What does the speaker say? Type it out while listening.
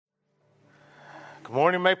Good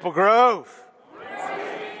morning, Maple Grove.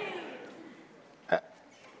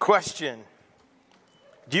 Question.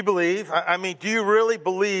 Do you believe, do you really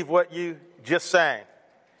believe what you just sang?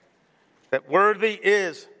 That worthy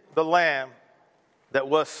is the Lamb that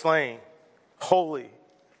was slain. Holy,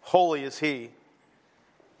 holy is He.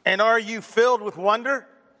 And are you filled with wonder?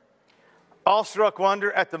 Awestruck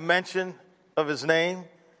wonder at the mention of His name?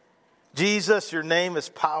 Jesus, your name is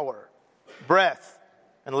power, breath,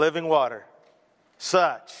 and living water.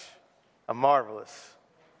 Such a marvelous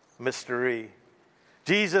mystery.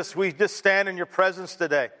 Jesus, we just stand in your presence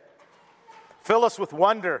today. Fill us with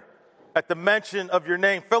wonder at the mention of your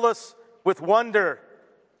name. Fill us with wonder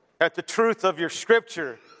at the truth of your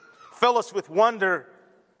scripture. Fill us with wonder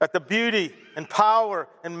at the beauty and power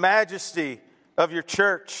and majesty of your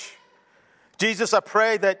church. Jesus, I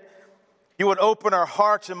pray that you would open our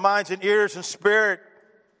hearts and minds and ears and spirit.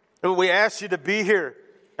 We ask you to be here.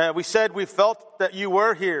 We said we felt that you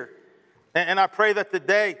were here. And I pray that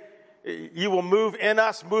today you will move in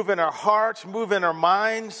us, move in our hearts, move in our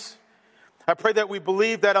minds. I pray that we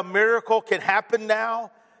believe that a miracle can happen now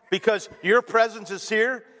because your presence is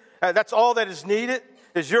here. That's all that is needed,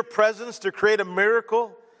 is your presence to create a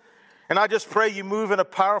miracle. And I just pray you move in a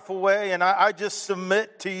powerful way. And I just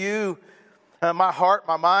submit to you my heart,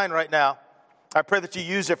 my mind right now. I pray that you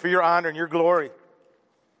use it for your honor and your glory.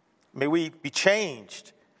 May we be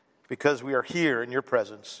changed because we are here in your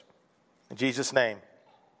presence. In Jesus' name,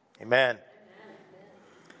 amen.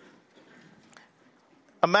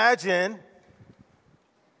 Imagine,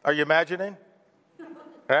 are you imagining?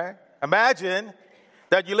 Right? Imagine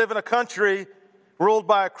that you live in a country ruled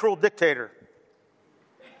by a cruel dictator.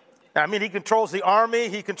 He controls the army,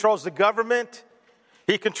 he controls the government,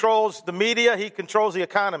 he controls the media, he controls the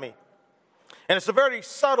economy. And it's a very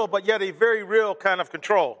subtle but yet a very real kind of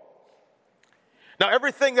control. Now,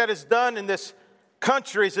 everything that is done in this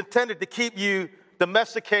country is intended to keep you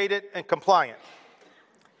domesticated and compliant.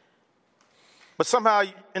 But somehow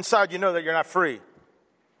inside you know that you're not free.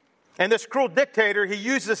 And this cruel dictator, he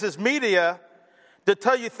uses his media to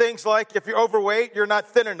tell you things like if you're overweight, you're not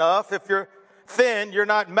thin enough. If you're thin, you're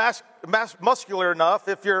not muscular enough.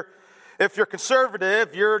 If you're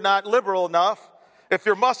conservative, you're not liberal enough. If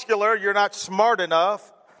you're muscular, you're not smart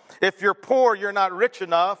enough. If you're poor, you're not rich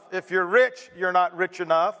enough. If you're rich, you're not rich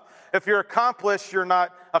enough. If you're accomplished, you're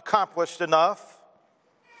not accomplished enough.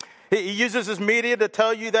 He uses his media to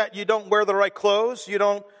tell you that you don't wear the right clothes, you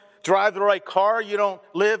don't drive the right car, you don't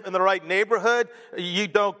live in the right neighborhood, you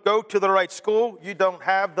don't go to the right school, you don't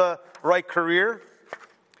have the right career.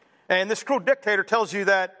 And this cruel dictator tells you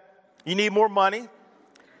that you need more money.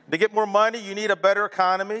 To get more money, you need a better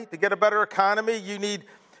economy. To get a better economy, you need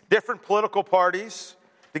different political parties.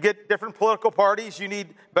 To get different political parties, you need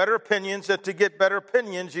better opinions. And to get better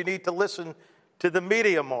opinions, you need to listen to the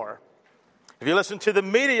media more. If you listen to the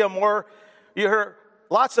media more, you hear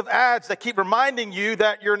lots of ads that keep reminding you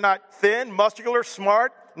that you're not thin, muscular,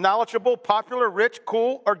 smart, knowledgeable, popular, rich,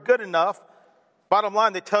 cool, or good enough. Bottom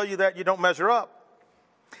line, they tell you that you don't measure up.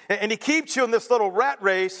 And he keeps you in this little rat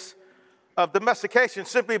race of domestication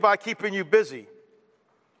simply by keeping you busy.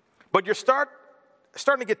 But you're starting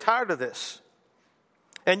to get tired of this.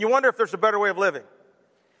 And you wonder if there's a better way of living.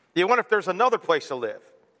 You wonder if there's another place to live.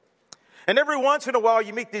 And every once in a while,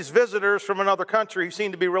 you meet these visitors from another country who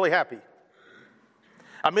seem to be really happy.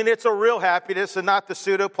 It's a real happiness and not the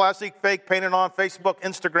pseudo, plastic, fake, painted on Facebook,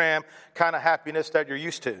 Instagram kind of happiness that you're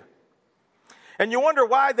used to. And you wonder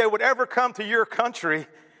why they would ever come to your country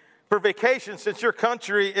for vacation since your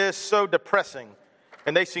country is so depressing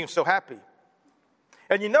and they seem so happy.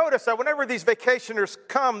 And you notice that whenever these vacationers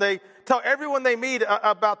come, they tell everyone they meet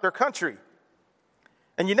about their country.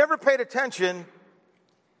 And you never paid attention,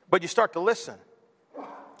 but you start to listen.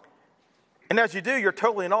 And as you do, you're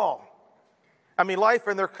totally in awe. Life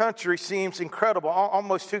in their country seems incredible,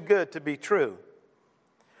 almost too good to be true.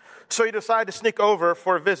 So you decide to sneak over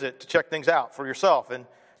for a visit to check things out for yourself. And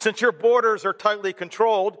since your borders are tightly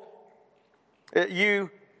controlled,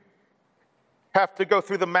 you have to go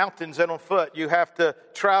through the mountains and on foot. You have to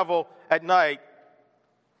travel at night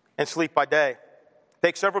and sleep by day. It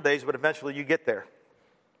takes several days, but eventually you get there.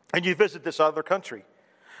 And you visit this other country.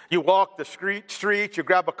 You walk the streets, you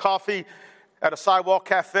grab a coffee at a sidewalk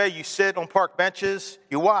cafe, you sit on park benches,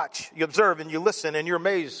 you watch, you observe, and you listen, and you're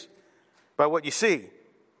amazed by what you see.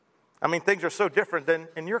 Things are so different than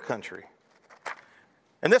in your country.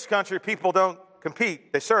 In this country, people don't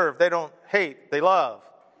compete. They serve. They don't hate. They love.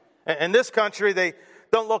 In this country, they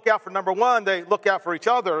don't look out for number one. They look out for each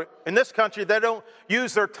other. In this country, they don't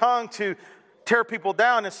use their tongue to tear people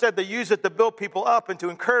down. Instead, they use it to build people up and to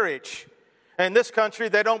encourage. In this country,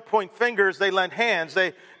 they don't point fingers, they lend hands.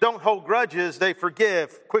 They don't hold grudges, they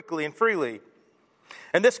forgive quickly and freely.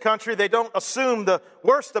 In this country, they don't assume the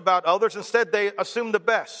worst about others. Instead, they assume the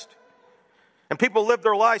best. And people live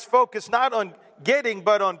their lives focused not on getting,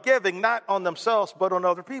 but on giving, not on themselves, but on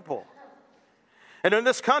other people. And in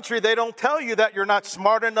this country, they don't tell you that you're not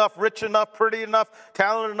smart enough, rich enough, pretty enough,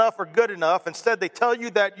 talented enough, or good enough. Instead, they tell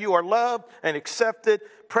you that you are loved and accepted,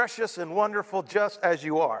 precious and wonderful just as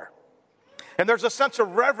you are. And there's a sense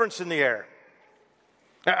of reverence in the air.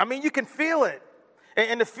 I mean, you can feel it.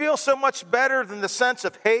 And it feels so much better than the sense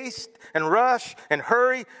of haste and rush and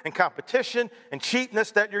hurry and competition and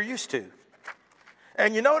cheapness that you're used to.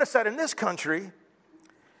 And you notice that in this country,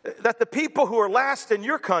 that the people who are last in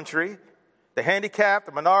your country, the handicapped,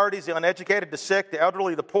 the minorities, the uneducated, the sick, the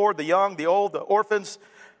elderly, the poor, the young, the old, the orphans,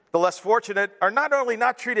 the less fortunate, are not only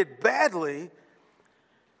not treated badly,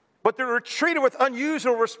 but they're treated with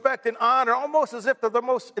unusual respect and honor, almost as if they're the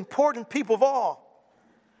most important people of all.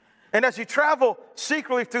 And as you travel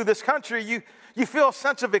secretly through this country, you feel a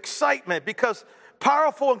sense of excitement because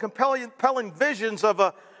powerful and compelling visions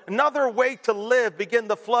of another way to live begin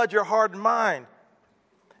to flood your heart and mind.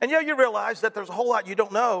 And you realize that there's a whole lot you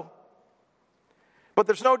don't know. But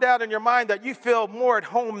there's no doubt in your mind that you feel more at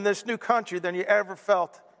home in this new country than you ever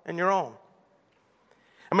felt in your own.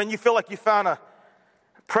 I mean, you feel like you found a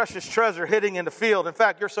precious treasure hidden in the field. In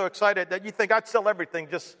fact, you're so excited that you think, I'd sell everything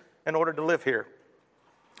just in order to live here.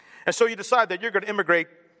 And so you decide that you're going to immigrate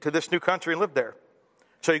to this new country and live there.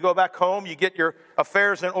 So you go back home, you get your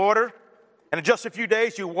affairs in order, and in just a few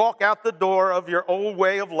days, you walk out the door of your old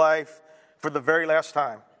way of life for the very last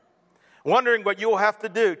time, wondering what you will have to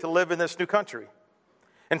do to live in this new country,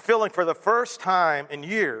 and feeling for the first time in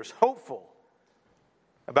years hopeful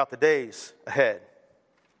about the days ahead.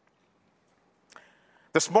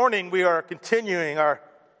 This morning, we are continuing our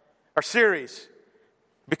series,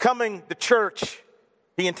 Becoming the Church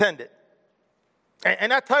He Intended.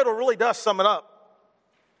 And that title really does sum it up.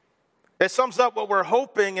 It sums up what we're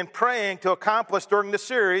hoping and praying to accomplish during this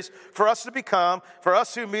series for us to become, for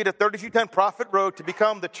us who meet at 3210 Prophet Road, to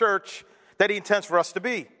become the church that He intends for us to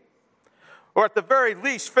be. Or at the very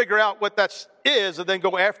least, figure out what that is and then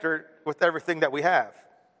go after it with everything that we have.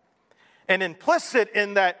 And implicit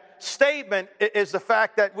in that statement is the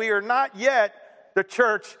fact that we are not yet the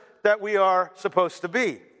church that we are supposed to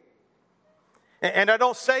be. And I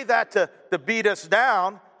don't say that to beat us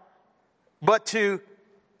down, but to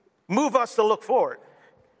move us to look forward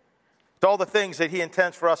to all the things that He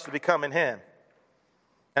intends for us to become in Him.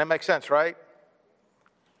 And it makes sense, right?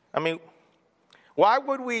 I mean, why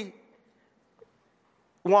would we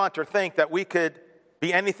want or think that we could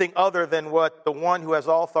be anything other than what the one who has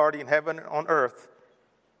all authority in heaven and on earth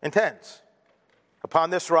intends? Upon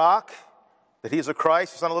this rock, that He is a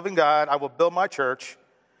Christ, the Son of the living God, I will build my church,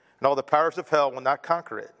 and all the powers of hell will not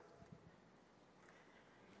conquer it.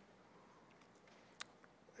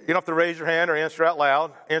 You don't have to raise your hand or answer out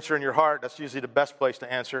loud. Answer in your heart. That's usually the best place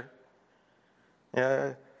to answer.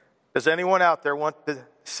 Does anyone out there want to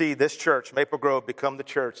see this church, Maple Grove, become the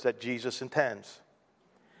church that Jesus intends?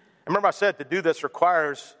 And remember I said to do this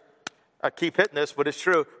requires, I keep hitting this, but it's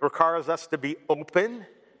true, requires us to be open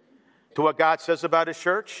to what God says about His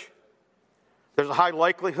church. There's a high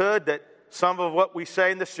likelihood that some of what we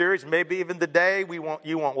say in this series, maybe even today,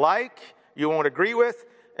 you won't like, you won't agree with,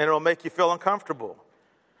 and it'll make you feel uncomfortable.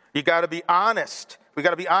 You got to be honest. We got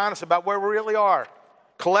to be honest about where we really are,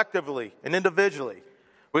 collectively and individually.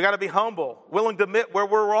 We got to be humble, willing to admit where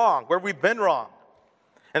we're wrong, where we've been wrong,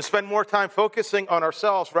 and spend more time focusing on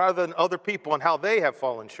ourselves rather than other people and how they have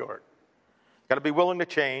fallen short. Got to be willing to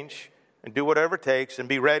change and do whatever it takes and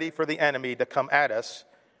be ready for the enemy to come at us.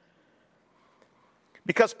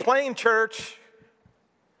 Because playing church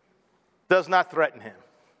does not threaten Him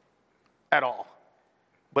at all.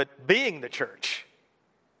 But being the church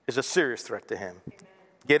is a serious threat to Him.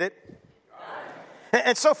 Get it?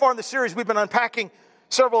 And so far in the series, we've been unpacking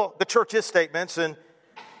several of the church's statements. And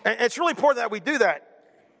it's really important that we do that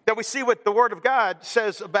we see what the Word of God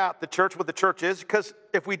says about the church, what the church is. Because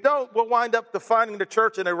if we don't, we'll wind up defining the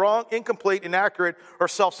church in a wrong, incomplete, inaccurate, or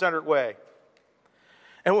self-centered way.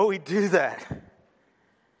 And when we do that,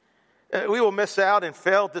 we will miss out and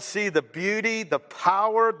fail to see the beauty, the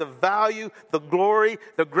power, the value, the glory,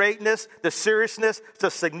 the greatness, the seriousness,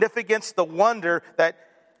 the significance, the wonder that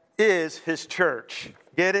is His church.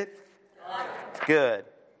 Get it? Good.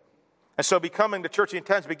 And so becoming the church He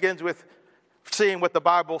intends begins with seeing what the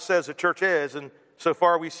Bible says the church is and So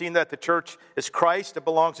far, we've seen that the church is Christ. It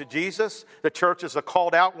belongs to Jesus. The church is the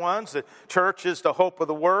called out ones. The church is the hope of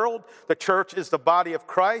the world. The church is the body of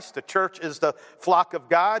Christ. The church is the flock of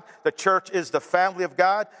God. The church is the family of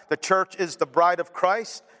God. The church is the bride of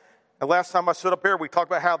Christ. And last time I stood up here, we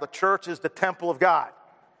talked about how the church is the temple of God,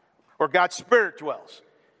 where God's Spirit dwells.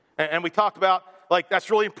 And we talked about, like,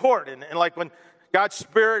 that's really important. And like when God's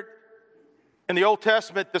Spirit in the Old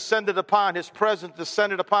Testament descended upon, his presence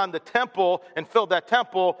descended upon the temple and filled that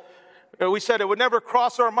temple, we said it would never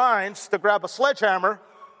cross our minds to grab a sledgehammer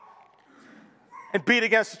and beat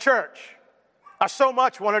against the church. I so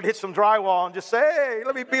much wanted to hit some drywall and just say, hey,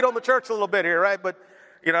 let me beat on the church a little bit here, right? But,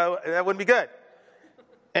 that wouldn't be good.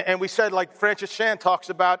 And we said, like Francis Chan talks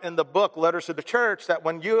about in the book, Letters to the Church, that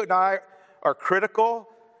when you and I are critical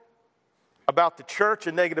about the church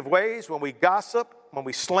in negative ways, when we gossip, when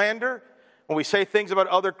we slander, when we say things about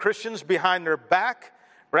other Christians behind their back,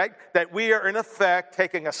 right, that we are in effect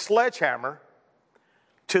taking a sledgehammer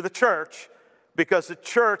to the church, because the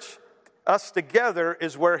church, us together,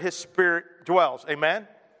 is where his Spirit dwells. Amen?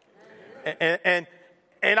 And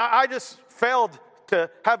I just failed to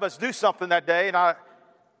have us do something that day, and I,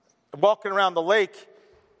 walking around the lake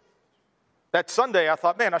that Sunday, I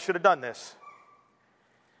thought, man, I should have done this.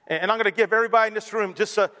 And I'm going to give everybody in this room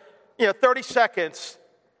just 30 seconds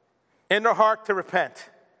in their heart to repent.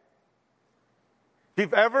 If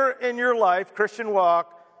you've ever in your life, Christian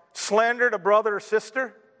walk, slandered a brother or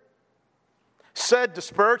sister, said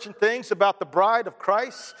disparaging things about the bride of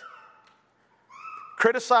Christ,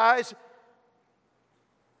 criticized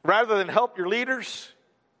rather than help your leaders,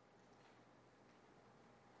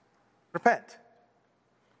 repent.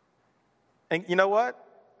 And you know what?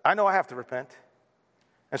 I know I have to repent.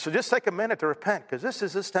 And so just take a minute to repent, because this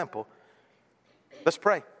is his temple. Let's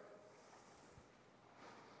pray.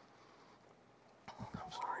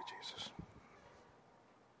 I'm sorry, Jesus.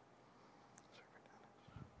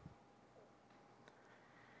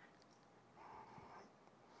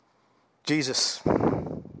 Jesus,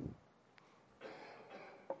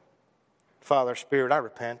 Father, Spirit, I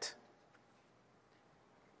repent.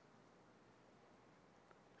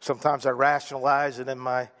 Sometimes I rationalize, and in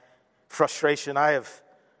my frustration, I have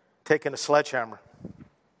taken a sledgehammer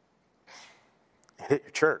and hit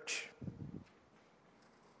your church.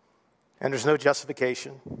 And there's no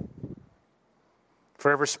justification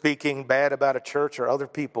for ever speaking bad about a church or other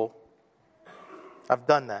people. I've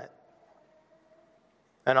done that.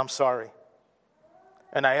 And I'm sorry.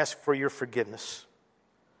 And I ask for your forgiveness.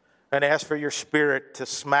 And I ask for your Spirit to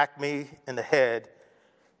smack me in the head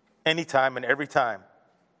anytime and every time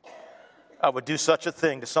I would do such a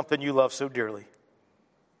thing to something you love so dearly.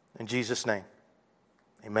 In Jesus' name,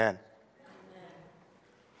 amen.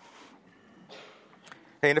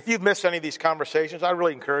 And if you've missed any of these conversations, I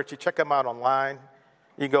really encourage you, check them out online.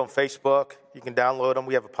 You can go on Facebook. You can download them.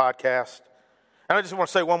 We have a podcast. And I just want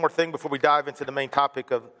to say one more thing before we dive into the main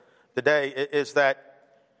topic of the day, is that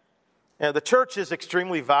the church is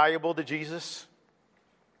extremely valuable to Jesus.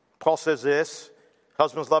 Paul says this: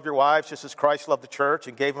 husbands, love your wives just as Christ loved the church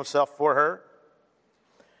and gave himself for her,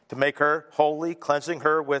 to make her holy, cleansing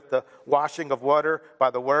her with the washing of water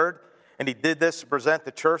by the word. And he did this to present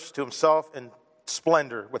the church to himself in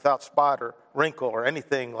splendor, without spot or wrinkle or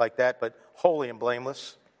anything like that, but holy and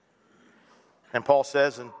blameless. And Paul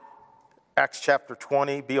says in Acts chapter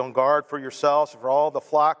 20, be on guard for yourselves, for all the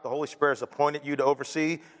flock the Holy Spirit has appointed you to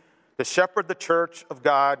oversee, to shepherd the church of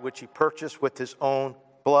God, which he purchased with his own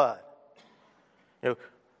blood.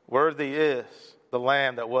 Worthy is the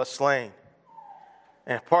Lamb that was slain.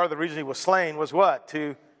 And part of the reason he was slain was what?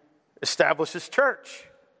 To establish his church.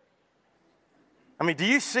 I mean, do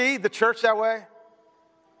you see the church that way?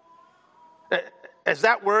 Is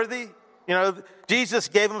that worthy? Jesus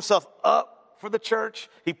gave himself up for the church.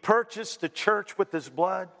 He purchased the church with his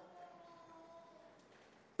blood.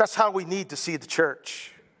 That's how we need to see the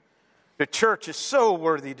church. The church is so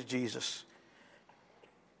worthy to Jesus.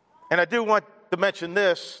 And I do want to mention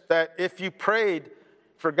this, that if you prayed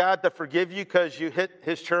for God to forgive you because you hit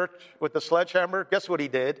his church with the sledgehammer, guess what he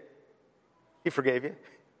did? He forgave you.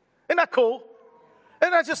 Isn't that cool?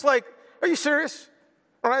 And that's just like, are you serious?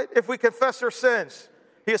 All right? If we confess our sins,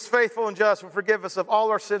 he is faithful and just and forgive us of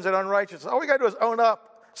all our sins and unrighteousness. All we got to do is own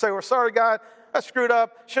up. Say, we're sorry, God. I screwed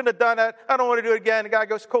up. Shouldn't have done that. I don't want to do it again. And God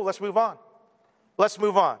goes, cool, let's move on. Let's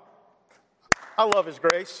move on. I love his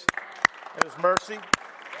grace and his mercy.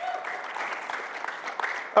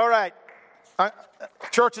 All right.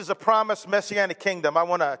 Church is a promised Messianic kingdom. I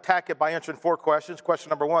want to attack it by answering 4 questions. Question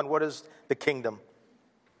number 1, what is the kingdom?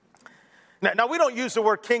 Now, we don't use the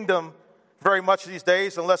word kingdom very much these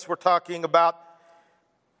days unless we're talking about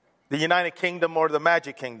the United Kingdom or the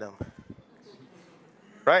Magic Kingdom.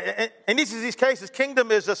 Right? In each of these cases,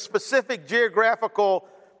 kingdom is a specific geographical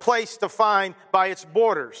place defined by its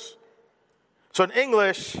borders. So in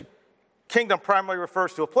English, kingdom primarily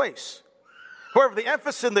refers to a place. However, the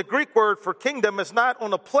emphasis in the Greek word for kingdom is not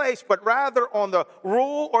on a place, but rather on the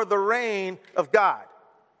rule or the reign of God.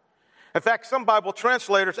 In fact, some Bible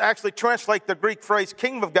translators actually translate the Greek phrase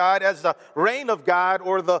kingdom of God as the reign of God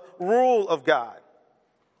or the rule of God.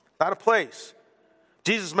 Not a place.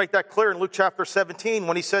 Jesus made that clear in Luke chapter 17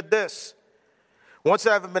 when he said this. Once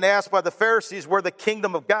having been asked by the Pharisees where the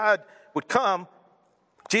kingdom of God would come,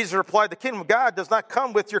 Jesus replied, the kingdom of God does not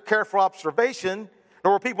come with your careful observation,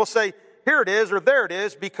 nor will people say, here it is or there it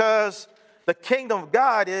is, because the kingdom of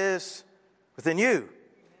God is within you.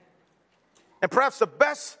 And perhaps the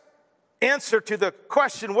best answer to the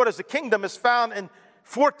question, what is the kingdom, is found in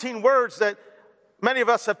 14 words that many of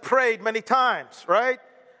us have prayed many times, right?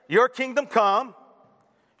 Your kingdom come,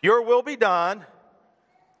 your will be done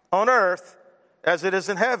on earth as it is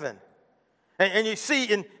in heaven. And you see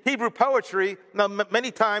in Hebrew poetry, now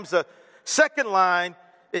many times the second line,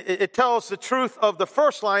 it tells the truth of the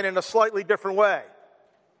first line in a slightly different way.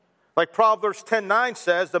 Like Proverbs 10:9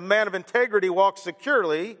 says, the man of integrity walks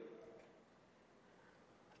securely,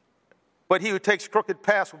 but he who takes crooked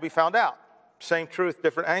paths will be found out. Same truth,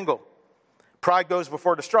 different angle. Pride goes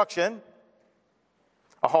before destruction,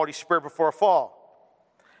 a haughty spirit before a fall.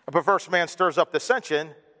 A perverse man stirs up dissension,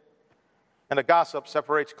 and a gossip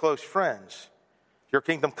separates close friends. Your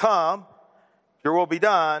kingdom come, your will be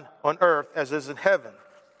done on earth as is in heaven.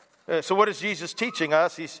 So what is Jesus teaching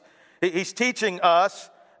us? He's teaching us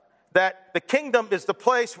that the kingdom is the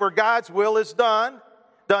place where God's will is done.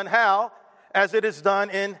 Done how? As it is done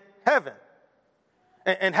in heaven.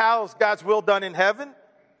 And how is God's will done in heaven?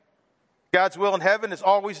 God's will in heaven is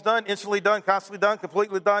always done, instantly done, constantly done,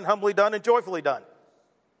 completely done, humbly done, and joyfully done.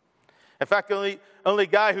 In fact, the only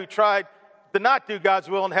guy who tried to not do God's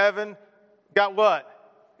will in heaven got what?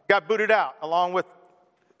 Got booted out, along with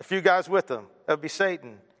a few guys with him. That would be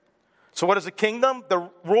Satan. So what is the kingdom? The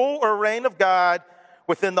rule or reign of God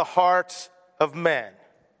within the hearts of men.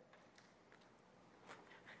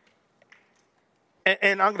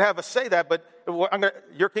 And I'm going to have us say that, but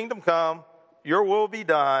your kingdom come, your will be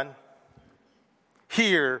done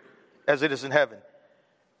here as it is in heaven.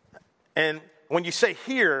 And when you say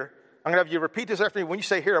here, I'm going to have you repeat this after me. When you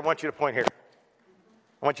say here, I want you to point here.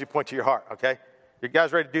 I want you to point to your heart, okay? You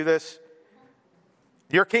guys ready to do this?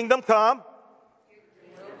 Your kingdom come.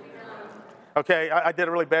 Okay, I did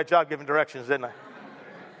a really bad job giving directions, didn't I?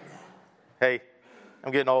 Hey,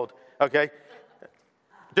 I'm getting old, okay?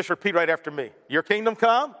 Just repeat right after me. Your kingdom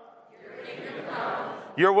come. Your kingdom come.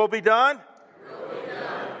 Your will be done. Your will be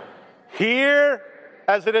done. Here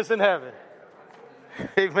as it is in heaven.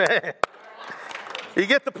 Amen. You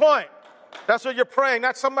get the point. That's what you're praying,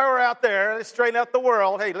 not somewhere out there. Let's straighten out the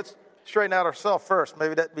world. Hey, let's straighten out ourselves first.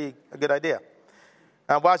 Maybe that'd be a good idea.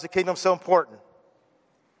 Why is the kingdom so important?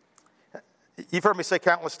 You've heard me say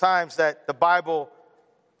countless times that the Bible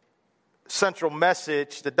central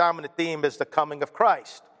message, the dominant theme is the coming of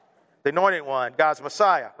Christ, the anointed one, God's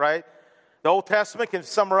Messiah, right? The Old Testament can be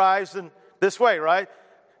summarized in this way, right?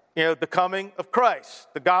 You know, the coming of Christ.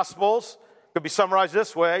 The Gospels could be summarized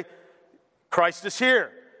this way: Christ is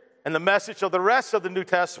here. And the message of the rest of the New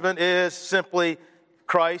Testament is simply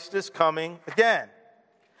Christ is coming again.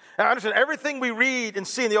 And I understand everything we read and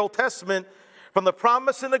see in the Old Testament, from the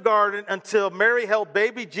promise in the garden until Mary held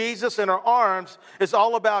baby Jesus in her arms, is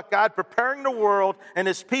all about God preparing the world and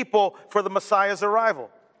his people for the Messiah's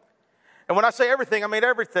arrival. And when I say everything, I mean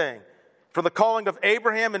everything. From the calling of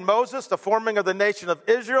Abraham and Moses, the forming of the nation of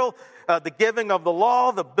Israel, the giving of the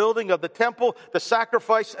law, the building of the temple, the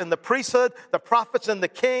sacrifice and the priesthood, the prophets and the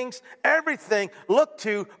kings, everything looked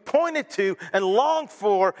to, pointed to, and longed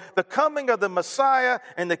for the coming of the Messiah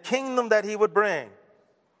and the kingdom that he would bring.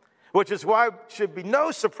 Which is why it should be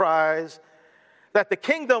no surprise that the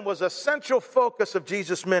kingdom was a central focus of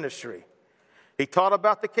Jesus' ministry. He taught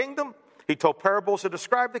about the kingdom, he told parables to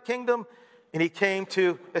describe the kingdom, and he came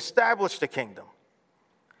to establish the kingdom.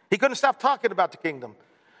 He couldn't stop talking about the kingdom.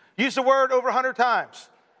 Used the word over 100 times.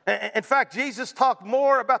 In fact, Jesus talked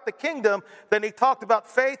more about the kingdom than he talked about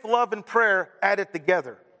faith, love, and prayer added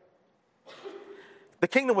together. The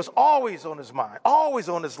kingdom was always on his mind, always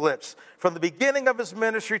on his lips, from the beginning of his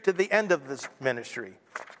ministry to the end of his ministry.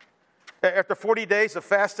 After 40 days of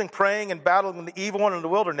fasting, praying, and battling the evil one in the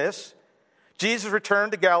wilderness, Jesus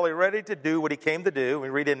returned to Galilee ready to do what he came to do. We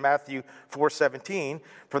read in Matthew 4:17.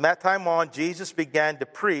 From that time on, Jesus began to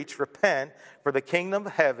preach, repent, for the kingdom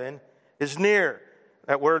of heaven is near.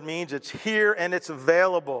 That word means it's here and it's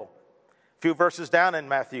available. few verses down in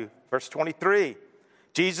Matthew, verse 23.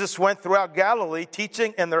 Jesus went throughout Galilee,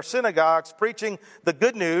 teaching in their synagogues, preaching the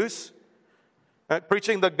good news,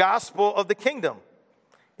 preaching the gospel of the kingdom,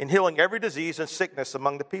 and healing every disease and sickness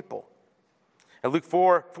among the people. In Luke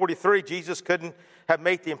 4:43, Jesus couldn't have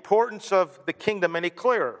made the importance of the kingdom any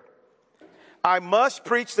clearer. I must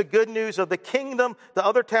preach the good news of the kingdom to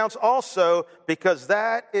other towns also, because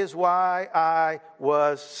that is why I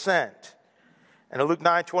was sent. And in Luke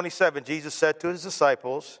 9:27, Jesus said to his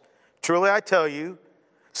disciples, truly I tell you,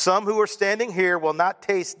 some who are standing here will not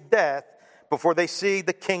taste death before they see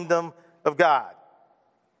the kingdom of God.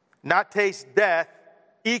 Not taste death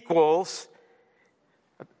equals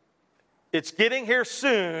it's getting here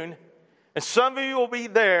soon, and some of you will be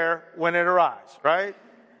there when it arrives, right?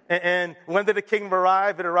 And when did the kingdom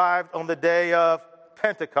arrive? It arrived on the day of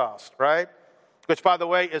Pentecost, right? Which, by the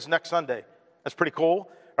way, is next Sunday. That's pretty cool,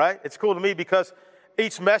 right? It's cool to me because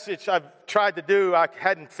each message I've tried to do, I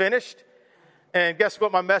hadn't finished. And guess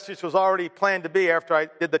what my message was already planned to be after I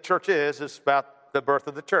did the church is about the birth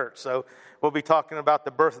of the church. So we'll be talking about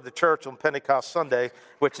the birth of the church on Pentecost Sunday,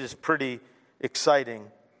 which is pretty exciting.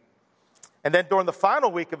 And then during the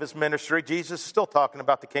final week of his ministry, Jesus is still talking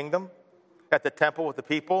about the kingdom at the temple with the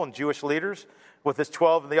people and Jewish leaders, with his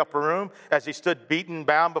 12 in the upper room, as he stood beaten,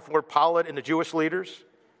 bound before Pilate and the Jewish leaders.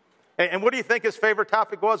 And what do you think his favorite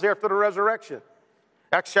topic was after the resurrection?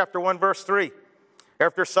 Acts chapter 1, verse 3.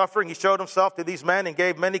 After suffering, he showed himself to these men and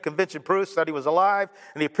gave many convincing proofs that he was alive.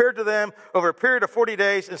 And he appeared to them over a period of 40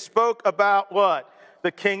 days and spoke about what?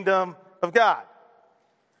 The kingdom of God.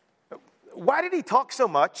 Why did he talk so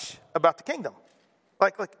much about the kingdom?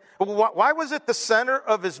 Why was it the center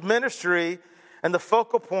of his ministry and the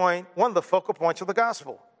focal point, one of the focal points of the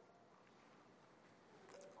gospel?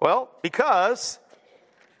 Well, because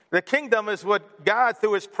the kingdom is what God,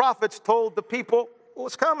 through his prophets, told the people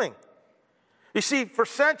was coming. You see, for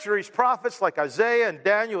centuries, prophets like Isaiah and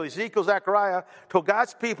Daniel, Ezekiel, Zechariah told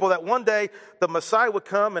God's people that one day the Messiah would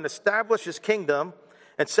come and establish his kingdom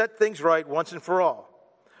and set things right once and for all.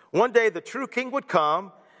 One day the true king would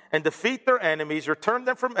come and defeat their enemies, return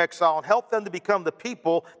them from exile, and help them to become the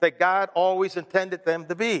people that God always intended them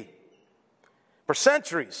to be. For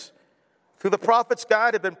centuries, through the prophets,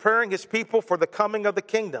 God had been preparing his people for the coming of the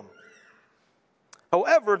kingdom.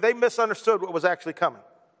 However, they misunderstood what was actually coming.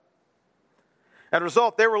 As a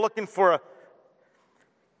result, they were looking for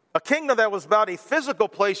a kingdom that was about a physical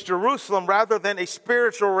place, Jerusalem, rather than a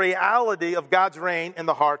spiritual reality of God's reign in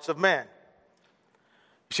the hearts of men.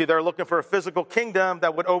 You see, they're looking for a physical kingdom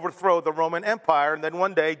that would overthrow the Roman Empire. And then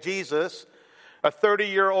one day, Jesus, a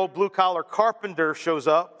 30-year-old blue-collar carpenter, shows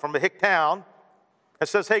up from a hick town and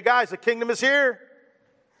says, hey, guys, the kingdom is here.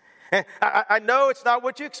 And I know it's not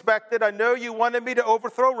what you expected. I know you wanted me to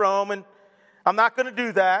overthrow Rome, and I'm not going to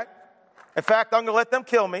do that. In fact, I'm going to let them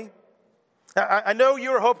kill me. I know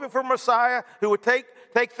you were hoping for a Messiah who would take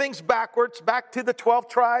things backwards, back to the 12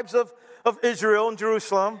 tribes of Israel and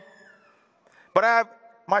Jerusalem. But I have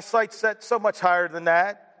my sights set so much higher than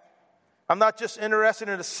that. I'm not just interested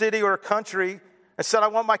in a city or a country. Instead, I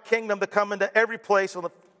want my kingdom to come into every place on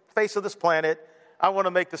the face of this planet. I want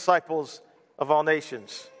to make disciples of all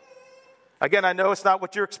nations. Again, I know it's not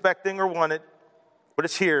what you're expecting or wanted, but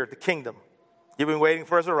it's here, the kingdom. You've been waiting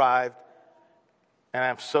for has arrived, and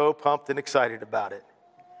I'm so pumped and excited about it.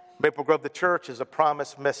 Maple Grove, the church, is a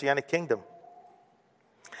promised Messianic kingdom.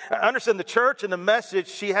 I understand the church and the message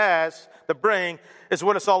she has to bring is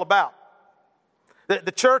what it's all about.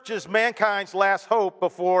 The church is mankind's last hope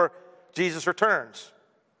before Jesus returns.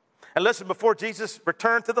 And listen, before Jesus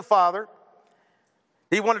returned to the Father,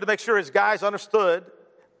 he wanted to make sure his guys understood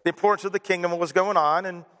the importance of the kingdom and what was going on.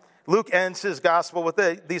 And Luke ends his gospel with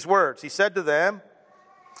these words. He said to them,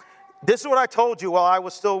 this is what I told you while I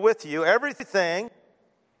was still with you. Everything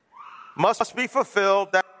must be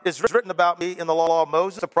fulfilled that is written about me in the law of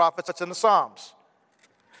Moses, the prophets, and the Psalms.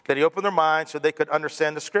 That he opened their minds so they could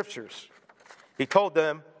understand the scriptures. He told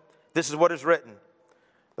them, this is what is written.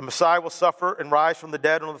 The Messiah will suffer and rise from the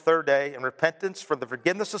dead on the third day, and repentance for the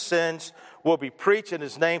forgiveness of sins will be preached in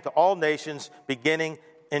his name to all nations, beginning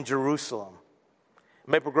in Jerusalem.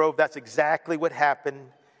 Maple Grove, that's exactly what happened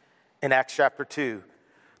in Acts chapter 2.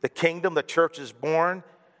 The kingdom, the church is born,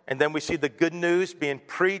 and then we see the good news being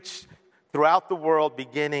preached throughout the world,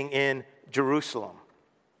 beginning in Jerusalem.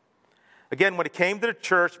 Again, when it came to the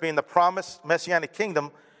church being the promised Messianic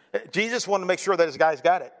kingdom, Jesus wanted to make sure that his guys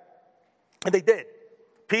got it. And they did.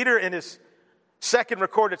 Peter, in his second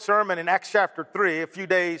recorded sermon in Acts chapter 3, a few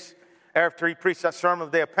days after he preached that sermon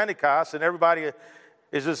the day of Pentecost, and everybody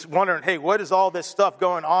is just wondering, hey, what is all this stuff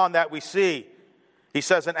going on that we see? He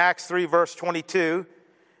says in Acts 3, verse 22,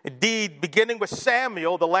 Indeed, beginning with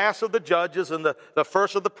Samuel, the last of the judges and the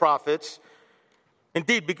first of the prophets,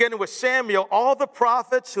 indeed, beginning with Samuel, all the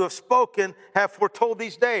prophets who have spoken have foretold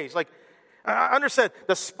these days. Like, I understand,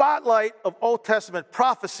 the spotlight of Old Testament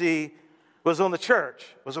prophecy was on the church,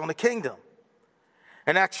 was on the kingdom.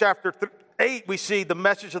 In Acts chapter 8, we see the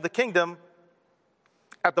message of the kingdom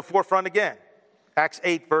at the forefront again. Acts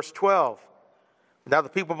 8, verse 12. Now the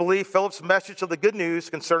people believed Philip's message of the good news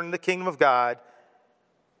concerning the kingdom of God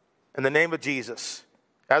in the name of Jesus.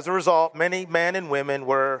 As a result, many men and women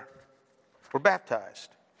were baptized.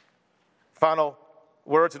 Final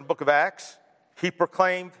words in the book of Acts, he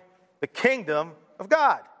proclaimed the kingdom of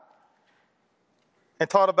God and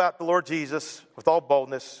taught about the Lord Jesus with all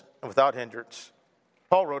boldness and without hindrance.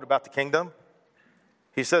 Paul wrote about the kingdom.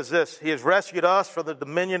 He says this, he has rescued us from the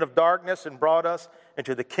dominion of darkness and brought us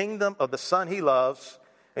into the kingdom of the Son he loves,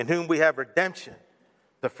 in whom we have redemption,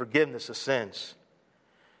 the forgiveness of sins.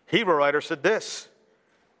 Hebrew writer said this,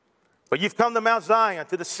 but you've come to Mount Zion,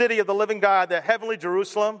 to the city of the living God, the heavenly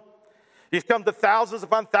Jerusalem. You've come to thousands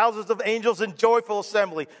upon thousands of angels in joyful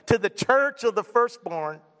assembly, to the church of the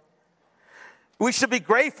firstborn. We should be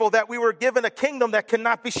grateful that we were given a kingdom that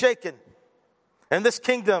cannot be shaken. In this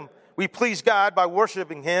kingdom, we please God by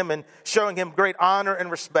worshiping him and showing him great honor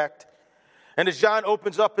and respect. And as John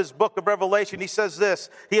opens up his book of Revelation, he says this,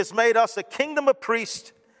 he has made us a kingdom of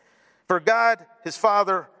priests for God, his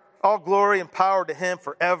Father, all glory and power to him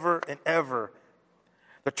forever and ever.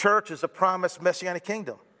 The church is a promised Messianic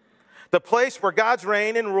kingdom, the place where God's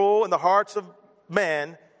reign and rule in the hearts of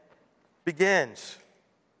men begins.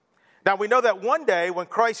 Now we know that one day when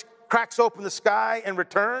Christ cracks open the sky and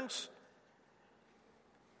returns,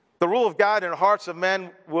 the rule of God in the hearts of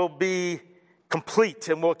men will be complete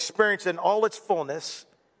and we'll experience it in all its fullness.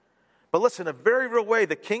 But listen, in a very real way,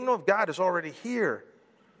 the kingdom of God is already here.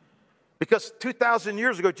 Because 2,000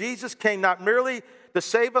 years ago, Jesus came not merely to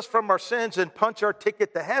save us from our sins and punch our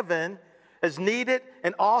ticket to heaven, as needed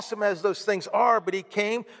and awesome as those things are, but he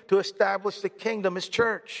came to establish the kingdom, his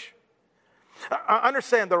church. I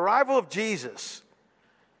understand the arrival of Jesus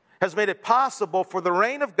has made it possible for the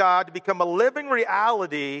reign of God to become a living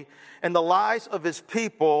reality in the lives of his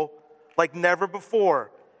people like never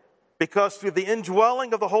before. Because through the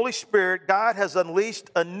indwelling of the Holy Spirit, God has unleashed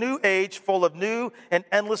a new age full of new and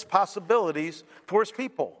endless possibilities for his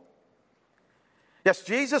people. Yes,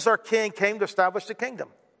 Jesus, our King, came to establish the kingdom.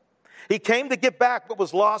 He came to get back what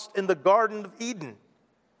was lost in the Garden of Eden.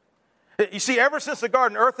 You see, ever since the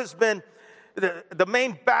garden, earth has been the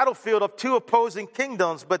main battlefield of two opposing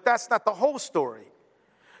kingdoms, but that's not the whole story.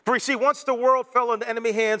 For you see, once the world fell into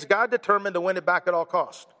enemy hands, God determined to win it back at all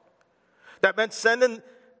cost. That meant sending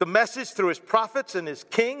the message through his prophets and his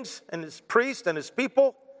kings and his priests and his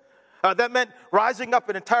people. That meant rising up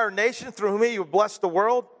an entire nation through whom he would bless the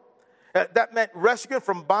world. That meant rescuing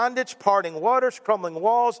from bondage, parting waters, crumbling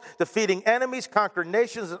walls, defeating enemies, conquering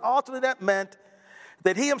nations. And ultimately that meant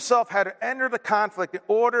that he himself had to enter the conflict in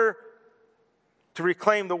order to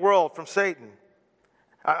reclaim the world from Satan.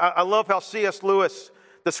 I love how C.S. Lewis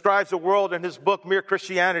describes the world in his book, Mere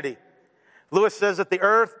Christianity. Lewis says that the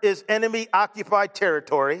earth is enemy-occupied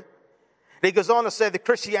territory. And he goes on to say that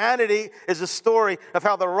Christianity is a story of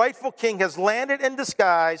how the rightful king has landed in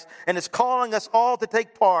disguise and is calling us all to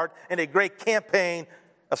take part in a great campaign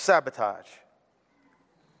of sabotage.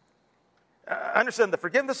 Understand, the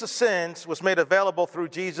forgiveness of sins was made available through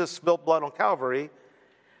Jesus' spilled blood on Calvary,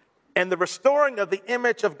 and the restoring of the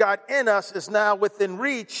image of God in us is now within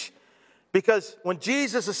reach, because when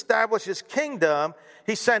Jesus established his kingdom,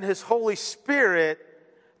 he sent his Holy Spirit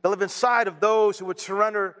to live inside of those who would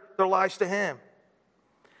surrender their lives to him.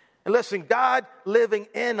 And listen, God living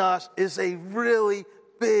in us is a really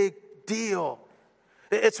big deal.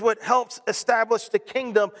 It's what helps establish the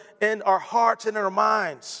kingdom in our hearts and in our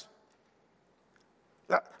minds.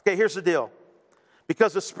 Okay, here's the deal.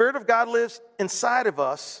 Because the Spirit of God lives inside of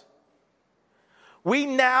us, we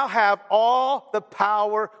now have all the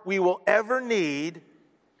power we will ever need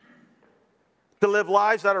to live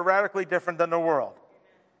lives that are radically different than the world.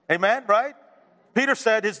 Amen, right? Peter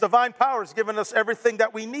said his divine power has given us everything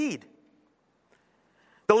that we need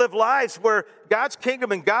to live lives where God's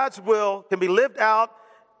kingdom and God's will can be lived out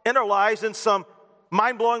in our lives in some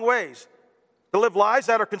mind-blowing ways. To live lives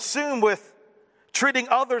that are consumed with treating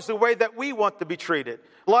others the way that we want to be treated.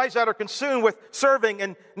 Lives that are consumed with serving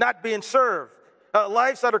and not being served.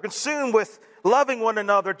 Lives that are consumed with loving one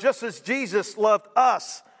another just as Jesus loved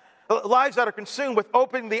us. Lives that are consumed with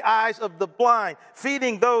opening the eyes of the blind,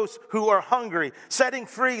 feeding those who are hungry, setting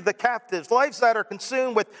free the captives. Lives that are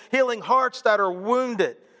consumed with healing hearts that are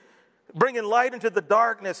wounded. bringing light into the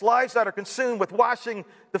darkness, lives that are consumed with washing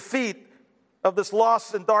the feet of this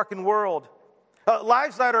lost and darkened world,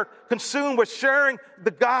 lives that are consumed with sharing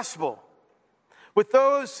the gospel with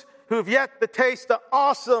those who have yet to taste the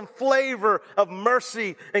awesome flavor of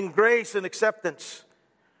mercy and grace and acceptance.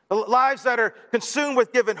 Lives that are consumed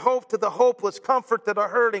with giving hope to the hopeless, comfort to the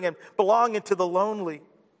hurting, and belonging to the lonely.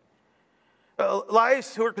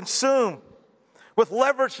 Lives who are consumed with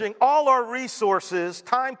leveraging all our resources,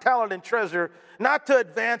 time, talent, and treasure, not to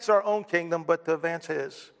advance our own kingdom, but to advance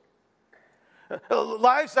His.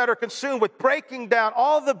 Lives that are consumed with breaking down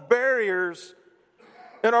all the barriers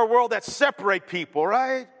in our world that separate people,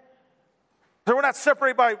 right? So we're not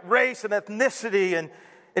separated by race and ethnicity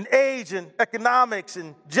and age and economics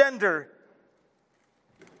and gender,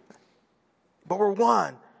 but we're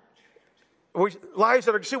one. Lives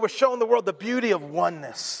that are consumed with showing the world the beauty of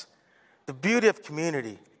oneness, the beauty of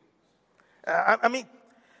community. I mean,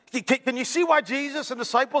 can you see why Jesus and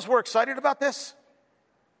disciples were excited about this?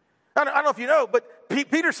 I don't know if you know, but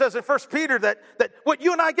Peter says in 1 Peter that what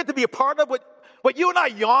you and I get to be a part of, what you and I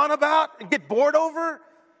yawn about and get bored over,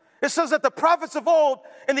 it says that the prophets of old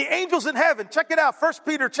and the angels in heaven, check it out, 1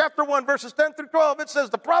 Peter chapter 1, verses 10 through 12, it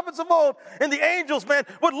says the prophets of old and the angels, man,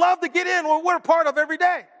 would love to get in what we're a part of every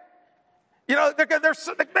day. You know, they're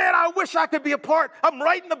like, man, I wish I could be a part. I'm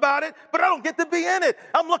writing about it, but I don't get to be in it.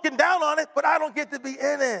 I'm looking down on it, but I don't get to be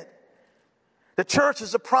in it. The church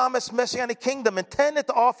is a promised Messianic kingdom intended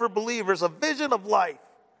to offer believers a vision of life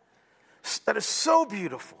that is so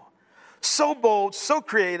beautiful, so bold, so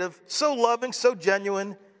creative, so loving, so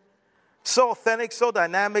genuine, so authentic, so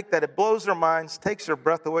dynamic that it blows their minds, takes their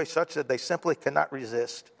breath away such that they simply cannot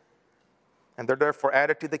resist. And they're therefore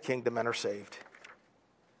added to the kingdom and are saved.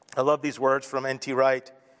 I love these words from N.T.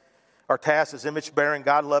 Wright. Our task is image-bearing,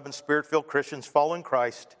 God-loving, Spirit-filled Christians following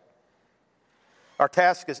Christ. Our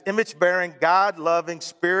task is image-bearing, God-loving,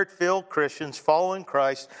 Spirit-filled Christians following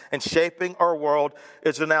Christ and shaping our world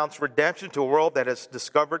is to announce redemption to a world that has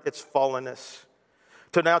discovered its fallenness,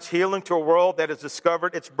 to announce healing to a world that has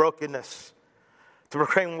discovered its brokenness, to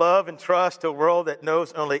proclaim love and trust to a world that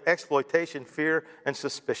knows only exploitation, fear, and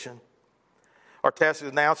suspicion. Our task is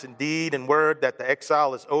to announce in deed and word that the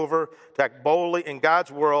exile is over, to act boldly in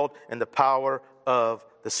God's world in the power of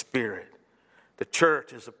the Spirit. The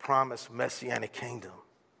church is a promised Messianic kingdom.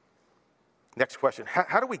 Next question,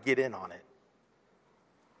 how do we get in on it?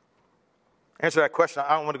 Answer that question,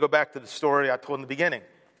 I want to go back to the story I told in the beginning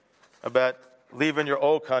about leaving your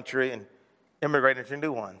old country and immigrating to a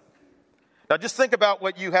new one. Now just think about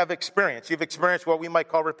what you have experienced. You've experienced what we might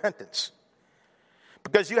call repentance.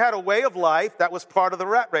 Because you had a way of life that was part of the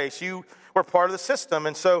rat race. You were part of the system.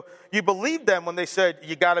 And so you believed them when they said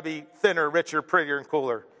you got to be thinner, richer, prettier, and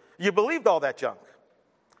cooler. You believed all that junk.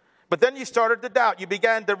 But then you started to doubt. You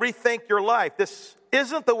began to rethink your life. This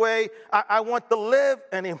isn't the way I want to live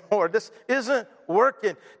anymore. This isn't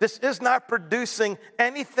working. This is not producing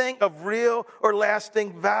anything of real or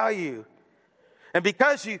lasting value. And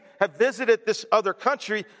because you have visited this other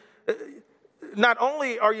country, not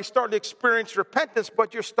only are you starting to experience repentance,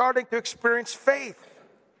 but you're starting to experience faith.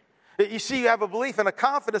 You see, you have a belief and a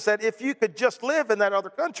confidence that if you could just live in that other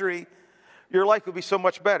country, your life would be so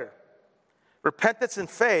much better. Repentance and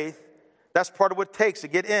faith, that's part of what it takes to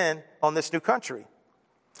get in on this new country.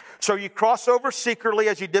 So you cross over secretly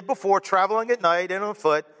as you did before, traveling at night and on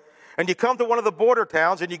foot, and you come to one of the border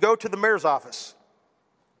towns and you go to the mayor's office.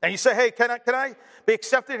 And you say, hey, can I be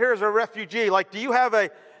accepted here as a refugee? Like, do you have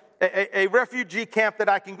a refugee camp that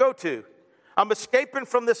I can go to? I'm escaping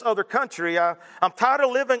from this other country. I'm tired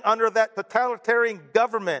of living under that totalitarian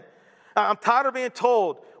government. I'm tired of being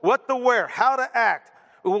told what to wear, how to act,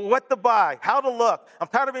 what to buy, how to look. I'm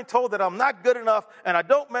tired of being told that I'm not good enough and I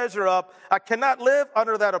don't measure up. I cannot live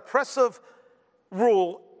under that oppressive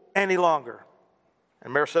rule any longer. And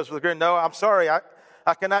the mayor says with a grin, no, I'm sorry.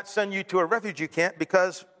 I cannot send you to a refugee camp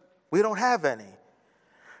because we don't have any.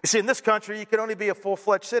 You see, in this country, you can only be a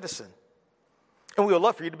full-fledged citizen. And we would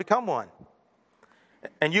love for you to become one.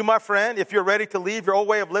 And you, my friend, if you're ready to leave your old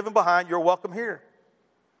way of living behind, you're welcome here.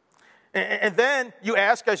 And then you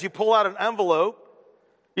ask, as you pull out an envelope,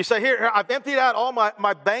 you say, here, I've emptied out all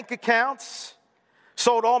my bank accounts,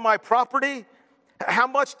 sold all my property. How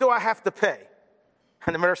much do I have to pay?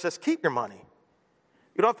 And the mayor says, keep your money.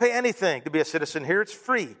 You don't pay anything to be a citizen here. It's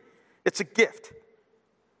free. It's a gift.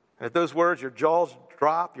 And at those words, your jaws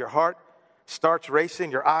drop, your heart starts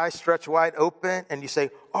racing, your eyes stretch wide open, and you say,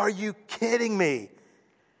 are you kidding me?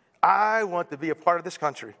 I want to be a part of this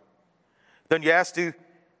country. Then you ask, do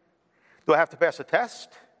I have to pass a test?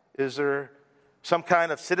 Is there some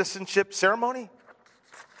kind of citizenship ceremony?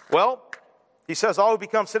 Well, He says all who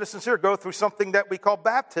become citizens here go through something that we call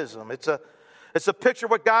baptism. It's a picture of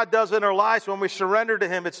what God does in our lives when we surrender to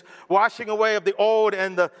Him. It's washing away of the old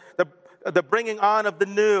and the bringing on of the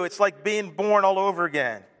new. It's like being born all over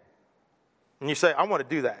again. And you say, I want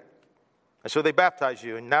to do that. And so they baptize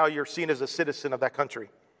you, and now you're seen as a citizen of that country.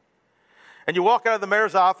 And you walk out of the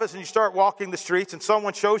mayor's office and you start walking the streets, and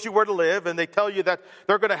someone shows you where to live, and they tell you that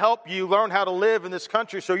they're going to help you learn how to live in this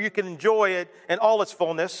country so you can enjoy it in all its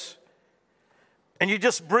fullness. And you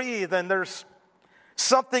just breathe, and there's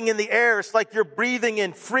something in the air. It's like you're breathing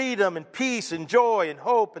in freedom and peace and joy and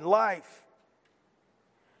hope and life.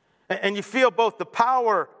 And you feel both the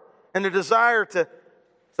power and the desire to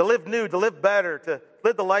live new, to live better, to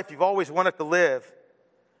live the life you've always wanted to live.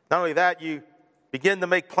 Not only that, you begin to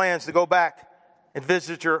make plans to go back and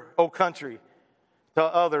visit your old country,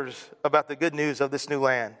 tell others about the good news of this new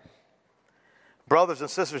land. Brothers and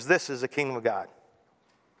sisters, this is the kingdom of God.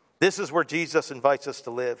 This is where Jesus invites us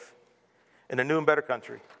to live, in a new and better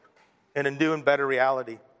country, in a new and better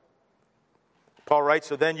reality. Paul writes,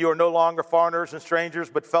 so then you are no longer foreigners and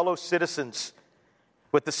strangers, but fellow citizens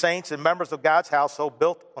with the saints and members of God's household,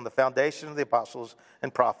 built on the foundation of the apostles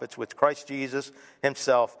and prophets, with Christ Jesus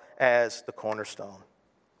himself as the cornerstone.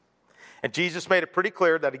 And Jesus made it pretty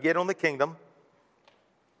clear that to get on the kingdom,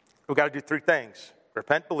 we've got to do three things: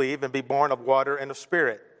 repent, believe, and be born of water and of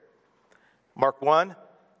spirit. Mark 1,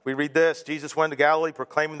 we read this: Jesus went to Galilee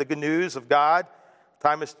proclaiming the good news of God.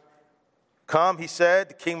 Time has come, he said,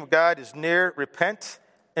 the kingdom of God is near. Repent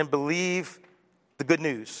and believe the good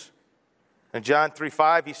news. In John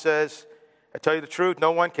 3:5, he says, I tell you the truth,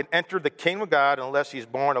 no one can enter the kingdom of God unless he's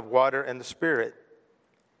born of water and the Spirit.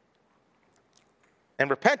 And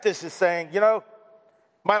repentance is saying,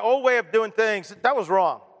 my old way of doing things, that was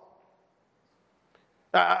wrong.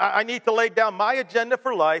 I need to lay down my agenda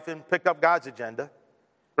for life and pick up God's agenda.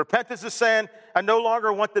 Repentance is saying, I no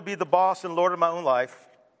longer want to be the boss and Lord of my own life.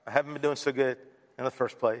 I haven't been doing so good in the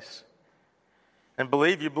first place. And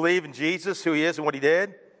you believe in Jesus, who he is and what he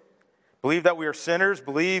did. Believe that we are sinners.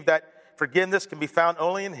 Believe that forgiveness can be found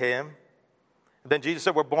only in him. And then Jesus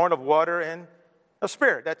said we're born of water and of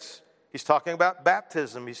spirit. He's talking about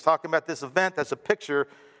baptism. He's talking about this event that's a picture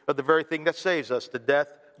of the very thing that saves us, the death,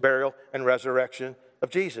 burial, and resurrection of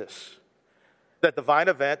Jesus. That divine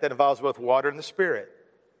event that involves both water and the Spirit.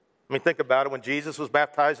 I mean, think about it. When Jesus was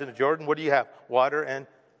baptized in the Jordan, what do you have? Water and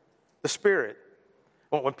the Spirit.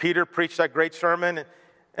 When Peter preached that great sermon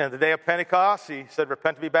and the day of Pentecost, he said,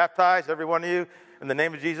 repent to be baptized, every one of you, in the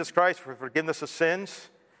name of Jesus Christ for forgiveness of sins,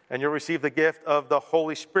 and you'll receive the gift of the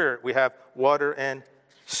Holy Spirit. We have water and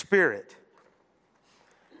Spirit.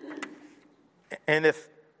 And if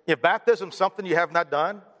baptism is something you have not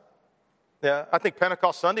done, I think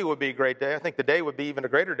Pentecost Sunday would be a great day. I think the day would be even a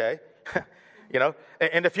greater day.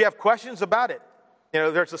 And if you have questions about it,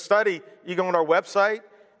 there's a study. You go on our website.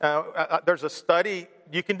 There's a study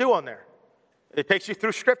you can do on there. It takes you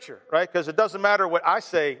through Scripture, right? Because it doesn't matter what I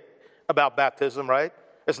say about baptism, right?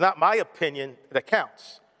 It's not my opinion that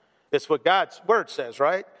counts. It's what God's Word says,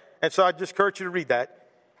 right? And so I just encourage you to read that.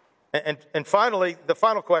 And finally, the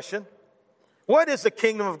final question: what is the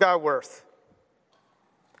kingdom of God worth?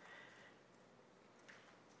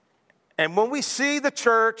 And when we see the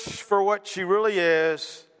church for what she really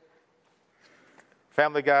is,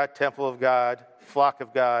 family of God, temple of God, flock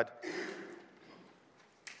of God,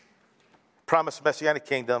 promised Messianic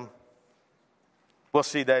kingdom, we'll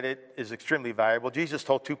see that it is extremely valuable. Jesus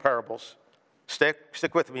told two parables.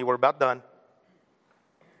 Stick with me, we're about done.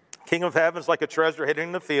 Kingdom of heaven is like a treasure hidden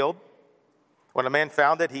in the field. When a man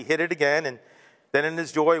found it, he hid it again, and then in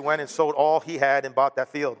his joy went and sold all he had and bought that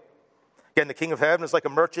field. Again, the kingdom of heaven is like a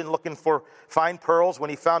merchant looking for fine pearls. When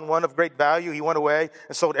he found one of great value, he went away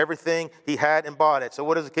and sold everything he had and bought it. So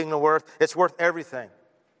what is the kingdom worth? It's worth everything.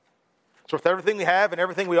 It's worth everything we have and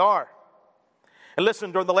everything we are. And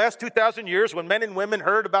listen, during the last 2,000 years, when men and women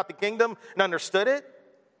heard about the kingdom and understood it,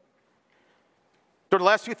 during the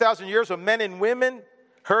last 2,000 years, when men and women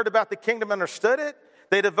heard about the kingdom and understood it,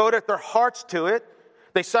 they devoted their hearts to it.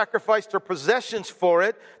 They sacrificed their possessions for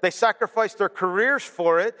it. They sacrificed their careers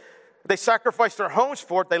for it. They sacrificed their homes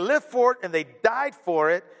for it. They lived for it, and they died for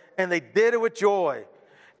it, and they did it with joy.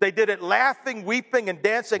 They did it laughing, weeping, and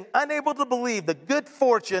dancing, unable to believe the good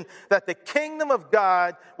fortune that the kingdom of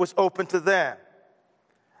God was open to them.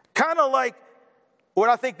 Kind of like what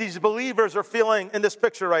I think these believers are feeling in this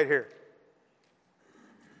picture right here.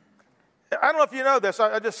 I don't know if you know this.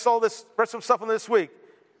 I just read some stuff on this week.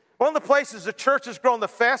 One of the places the church has grown the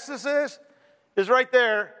fastest is right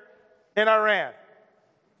there in Iran.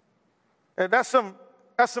 And that's some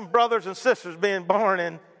brothers and sisters being born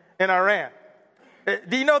in Iran.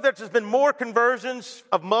 Do you know that there's been more conversions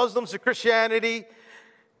of Muslims to Christianity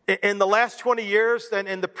in the last 20 years than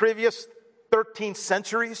in the previous 13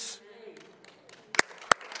 centuries?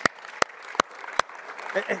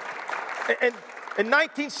 And in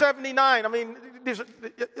 1979, I mean,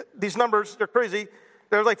 these numbers, they're crazy.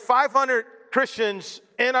 There were like 500 Christians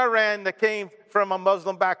in Iran that came from a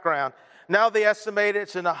Muslim background. Now they estimate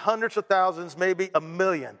it's in the hundreds of thousands, maybe a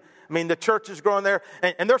million. I mean, the church is growing there,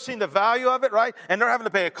 and they're seeing the value of it, right? And they're having to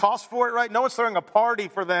pay a cost for it, right? No one's throwing a party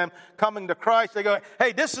for them coming to Christ. They go,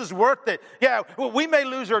 hey, this is worth it. Yeah, well, we may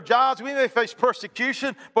lose our jobs. We may face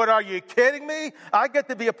persecution, but are you kidding me? I get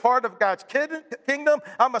to be a part of God's kingdom.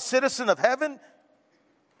 I'm a citizen of heaven.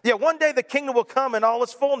 Yeah, one day the kingdom will come in all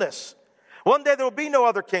its fullness. One day there will be no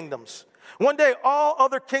other kingdoms. One day all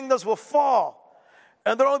other kingdoms will fall.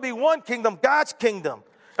 And there will only be one kingdom, God's kingdom.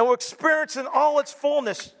 And we'll experience in all its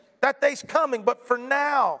fullness. That day's coming, but for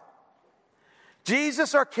now,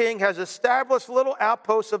 Jesus, our King, has established little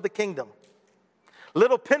outposts of the kingdom,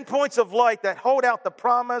 little pinpoints of light that hold out the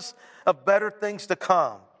promise of better things to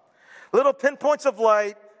come, little pinpoints of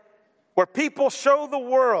light where people show the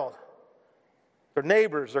world, their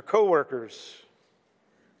neighbors, their coworkers,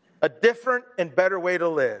 a different and better way to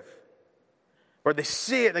live, where they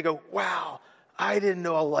see it and they go, wow, I didn't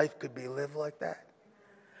know a life could be lived like that.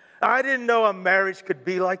 I didn't know a marriage could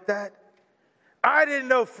be like that. I didn't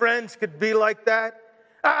know friends could be like that.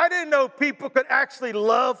 I didn't know people could actually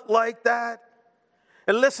love like that.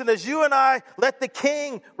 And listen, as you and I let the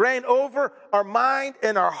King reign over our mind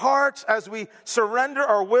and our hearts, as we surrender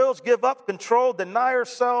our wills, give up control, deny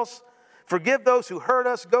ourselves, forgive those who hurt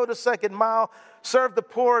us, go the second mile, serve the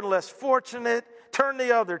poor and less fortunate, turn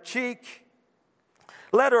the other cheek,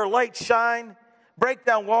 let our light shine, break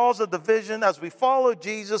down walls of division. As we follow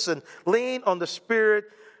Jesus and lean on the Spirit,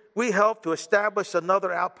 we help to establish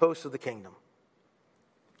another outpost of the kingdom,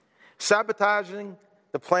 sabotaging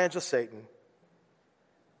the plans of Satan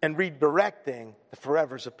and redirecting the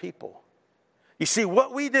forevers of people. You see,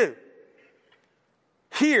 what we do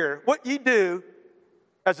here, what you do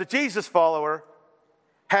as a Jesus follower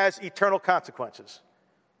has eternal consequences.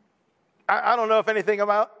 I don't know if anything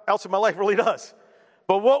else in my life really does,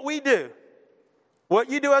 but what we do, what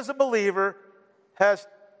you do as a believer has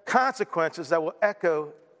consequences that will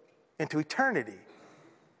echo into eternity.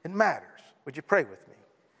 It matters. Would you pray with me?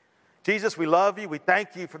 Jesus, we love you. We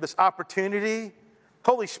thank you for this opportunity.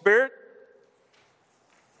 Holy Spirit,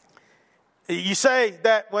 you say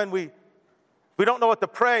that when we don't know what to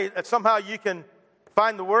pray, that somehow you can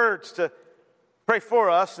find the words to pray for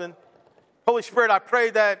us. And Holy Spirit, I pray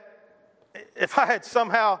that if I had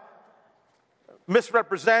somehow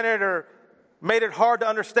misrepresented or made it hard to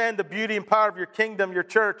understand the beauty and power of your kingdom, your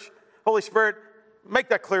church, Holy Spirit, make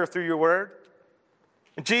that clear through your word.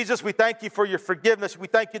 And Jesus, we thank you for your forgiveness. We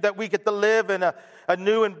thank you that we get to live in a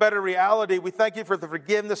new and better reality. We thank you for the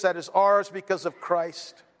forgiveness that is ours because of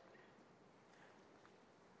Christ.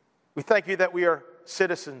 We thank you that we are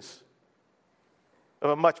citizens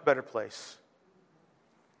of a much better place.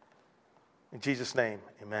 In Jesus' name,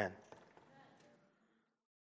 amen.